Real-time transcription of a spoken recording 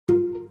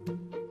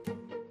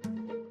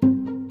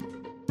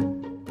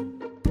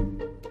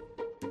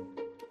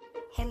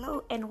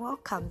and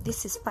welcome.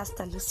 This is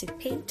Pastor Lucy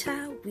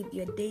Painter with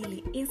your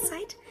daily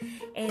insight,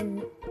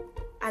 and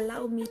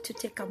allow me to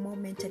take a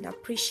moment and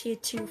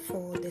appreciate you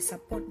for the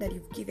support that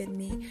you've given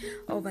me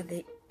over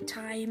the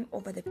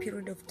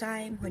period of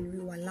time when we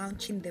were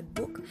launching the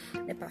book,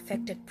 The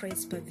Perfected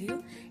Praise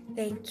Purview.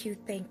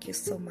 Thank you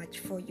so much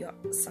for your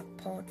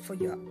support, for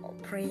your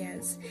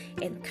prayers,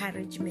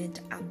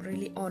 encouragement. I'm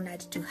really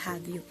honored to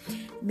have you.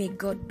 May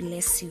God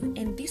bless you.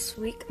 And this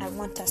week I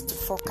want us to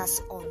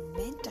focus on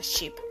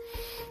mentorship.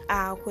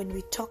 When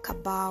we talk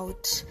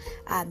about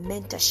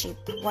mentorship,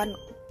 one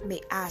may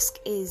ask,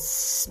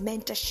 is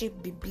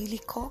mentorship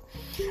biblical?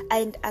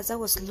 And as I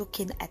was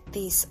looking at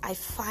this, I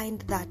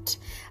find that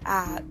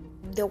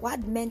the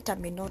word mentor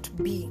may not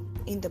be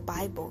in the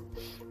Bible,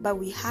 but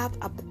we have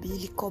a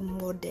biblical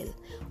model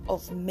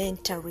of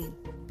mentoring.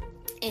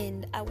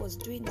 And I was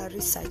doing a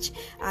research,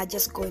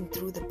 just going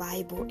through the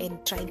Bible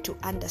and trying to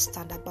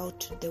understand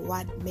about the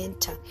word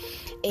mentor.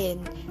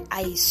 And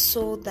I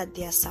saw that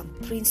there are some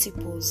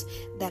principles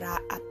that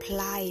are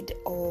applied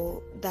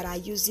or that are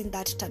using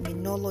that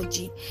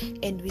terminology.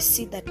 And we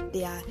see that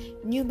there are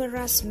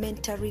numerous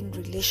mentoring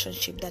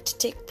relationships that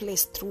take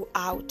place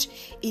throughout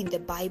in the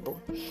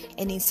Bible.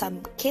 And in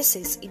some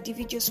cases,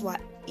 individuals were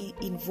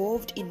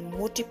involved in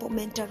multiple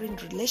mentoring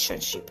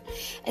relationship.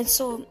 And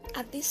so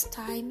at this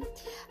time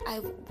I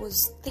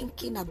was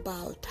thinking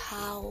about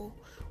how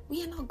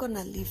we are not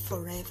gonna live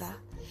forever,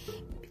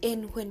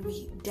 and when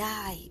we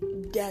die,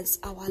 does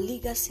our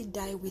legacy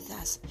die with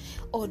us,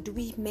 or do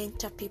we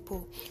mentor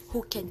people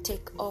who can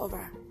take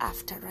over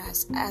after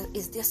us?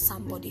 Is there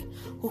somebody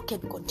who can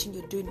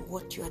continue doing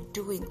what you are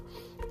doing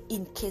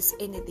in case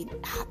anything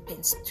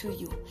happens to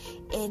you?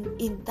 And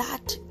in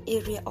that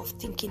area of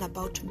thinking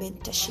about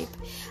mentorship,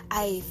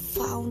 I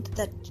found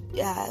that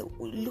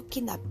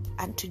looking up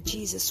unto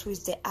Jesus, who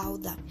is the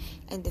author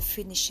and the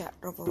finisher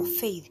of our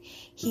faith,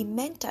 he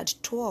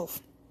mentored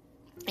 12.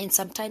 And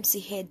sometimes he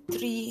had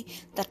 3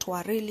 that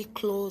were really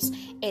close,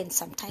 and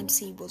sometimes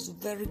he was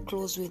very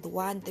close with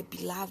one, the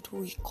beloved, who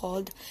was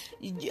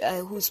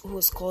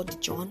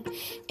called John.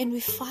 And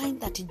we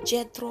find that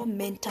Jethro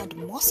mentored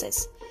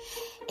Moses,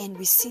 and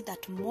we see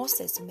that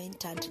Moses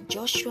mentored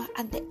Joshua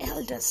and the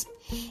elders,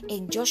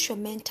 and Joshua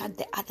mentored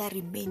the other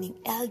remaining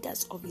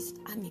elders of his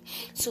army.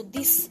 So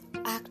this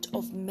act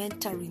of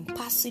mentoring,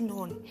 passing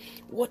on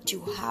what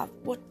you have,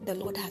 what the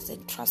Lord has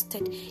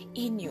entrusted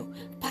in you,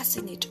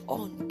 passing it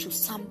on to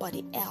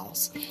somebody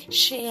else,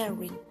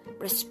 sharing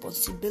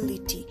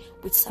responsibility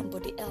with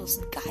somebody else,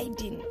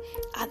 guiding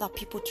other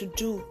people to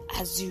do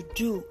as you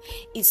do,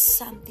 is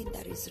something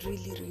that is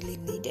really, really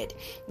needed.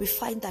 We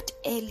find that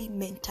Eli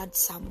mentored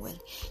Samuel.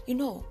 You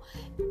know,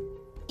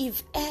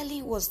 if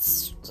Eli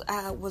was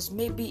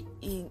maybe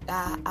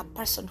a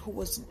person who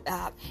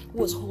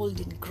was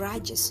holding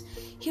grudges,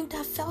 he would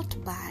have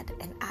felt bad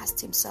and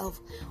asked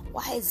himself,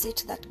 why is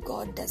it that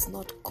God does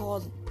not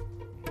call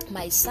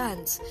my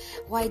sons?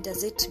 Why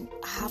does it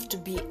have to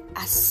be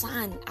a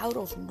son out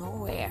of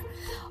nowhere?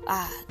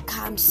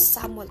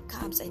 Samuel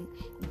comes and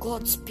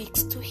God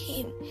speaks to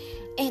him.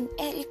 And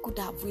Eli could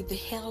have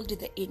withheld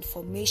the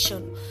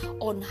information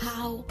on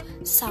how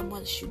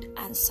Samuel should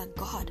answer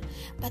God.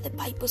 But the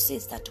Bible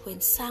says that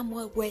when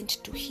Samuel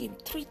went to him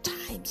 3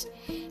 times,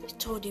 he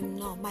told him,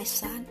 no, my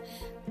son,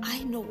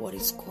 I know what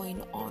is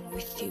going on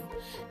with you.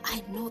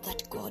 I know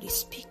that God is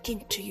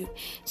speaking to you.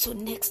 So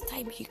next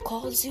time he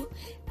calls you,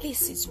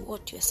 this is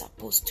what you're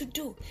supposed to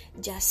do.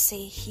 Just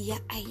say, here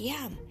I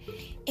am.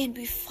 And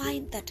we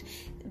find that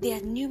there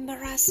are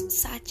numerous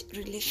such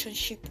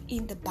relationships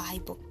in the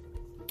Bible,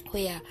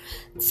 where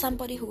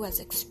somebody who has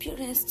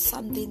experienced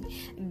something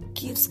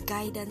gives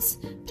guidance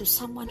to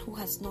someone who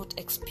has not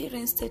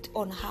experienced it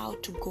on how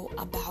to go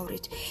about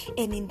it.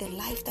 And in the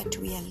life that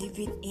we are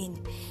living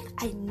in,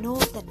 I know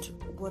that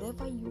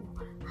whatever you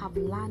have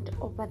learned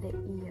over the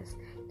years,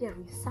 there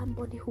is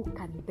somebody who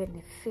can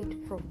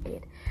benefit from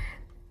it.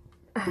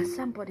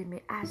 Somebody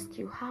may ask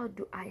you, how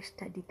do I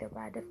study the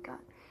Word of God?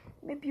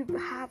 Maybe you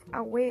have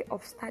a way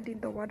of studying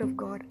the Word of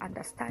God,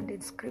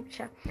 understanding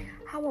Scripture.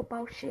 How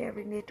about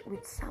sharing it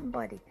with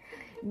somebody?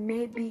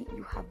 Maybe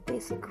you have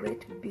these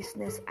great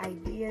business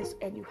ideas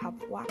and you have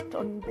worked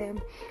on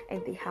them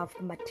and they have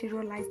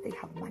materialized, they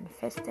have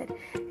manifested,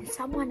 and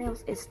someone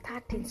else is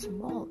starting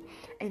small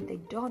and they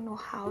don't know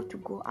how to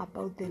go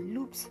about the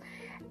loops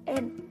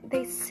and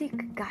they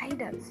seek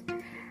guidance.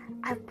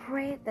 I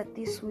pray that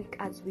this week,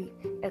 as we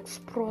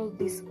explore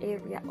this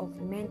area of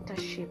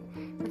mentorship,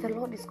 the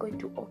Lord is going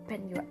to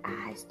open your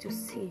eyes to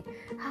see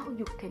how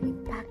you can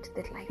impact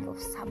the life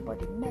of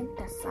somebody,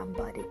 mentor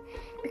somebody,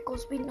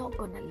 because we're not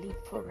going to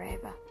live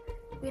forever.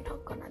 We're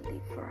not going to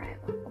live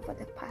forever. Over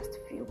the past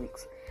few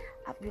weeks,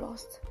 I've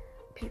lost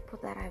people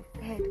that I've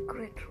had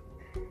great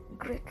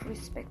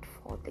respect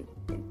for.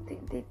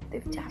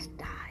 They've just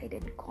died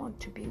and gone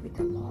to be with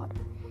the Lord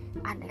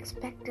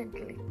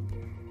unexpectedly.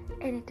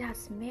 And it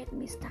has made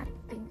me start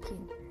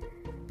thinking,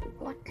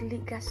 what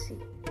legacy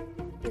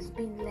is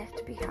being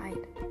left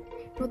behind?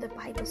 You know, the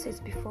Bible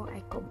says, before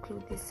I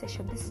conclude this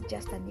session, this is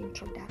just an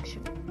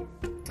introduction.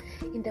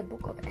 In the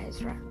book of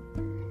Ezra,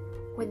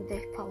 when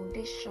the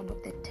foundation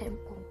of the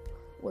temple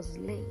was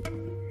laid,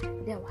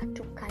 there were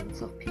two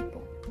kinds of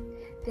people.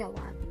 There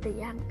were the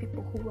young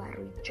people who were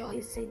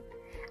rejoicing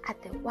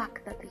at the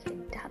work that they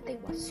had done. They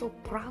were so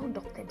proud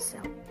of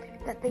themselves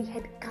that they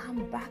had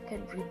come back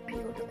and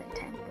rebuilt the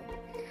temple.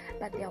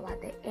 But there were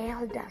the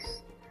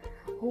elders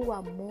who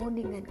were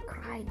mourning and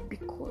crying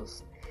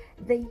because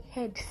they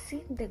had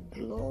seen the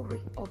glory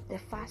of the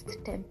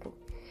first temple.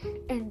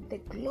 And the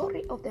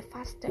glory of the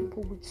first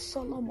temple which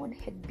Solomon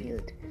had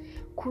built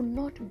could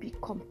not be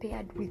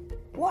compared with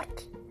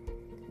what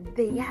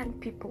the young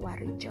people were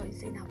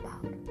rejoicing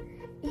about.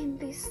 In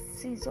this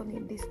season,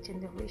 in this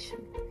generation,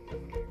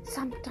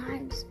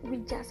 sometimes we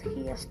just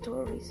hear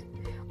stories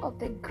of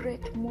the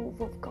great move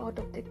of God,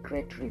 of the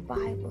great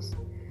revivals,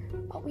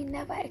 but we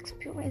never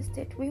experienced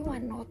it. We were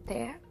not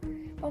there,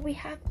 but we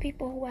have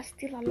people who are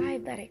still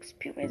alive that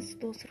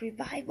experienced those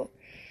revivals.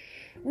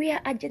 We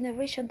are a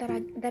generation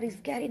that is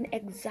getting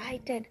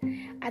excited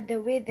at the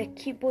way the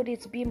keyboard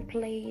is being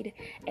played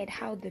and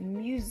how the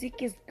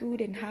music is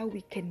good and how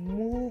we can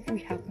move. We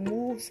have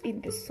moves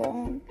in the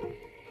song.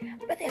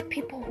 But there are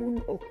people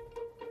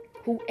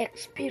who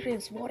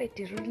experience what it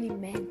really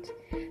meant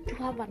to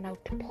have an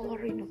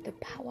outpouring of the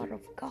power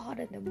of God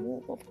and the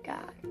move of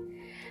God.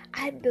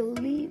 I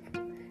believe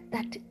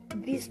that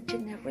this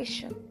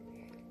generation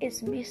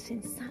is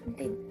missing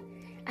something.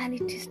 And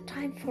it is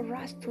time for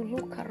us to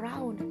look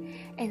around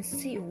and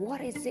see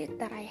what is it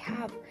that I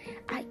have.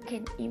 I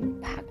can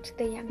impact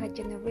the younger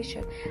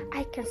generation.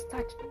 I can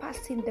start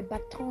passing the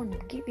baton,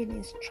 giving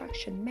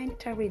instruction,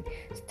 mentoring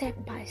step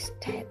by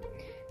step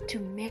to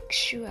make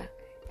sure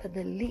that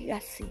the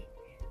legacy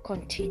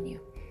continue.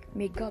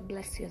 May God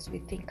bless you as we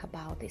think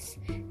about this.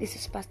 This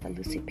is Pastor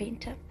Lucy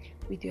Painter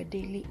with your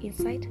daily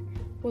insight.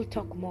 We'll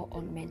talk more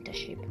on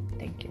mentorship.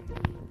 Thank you.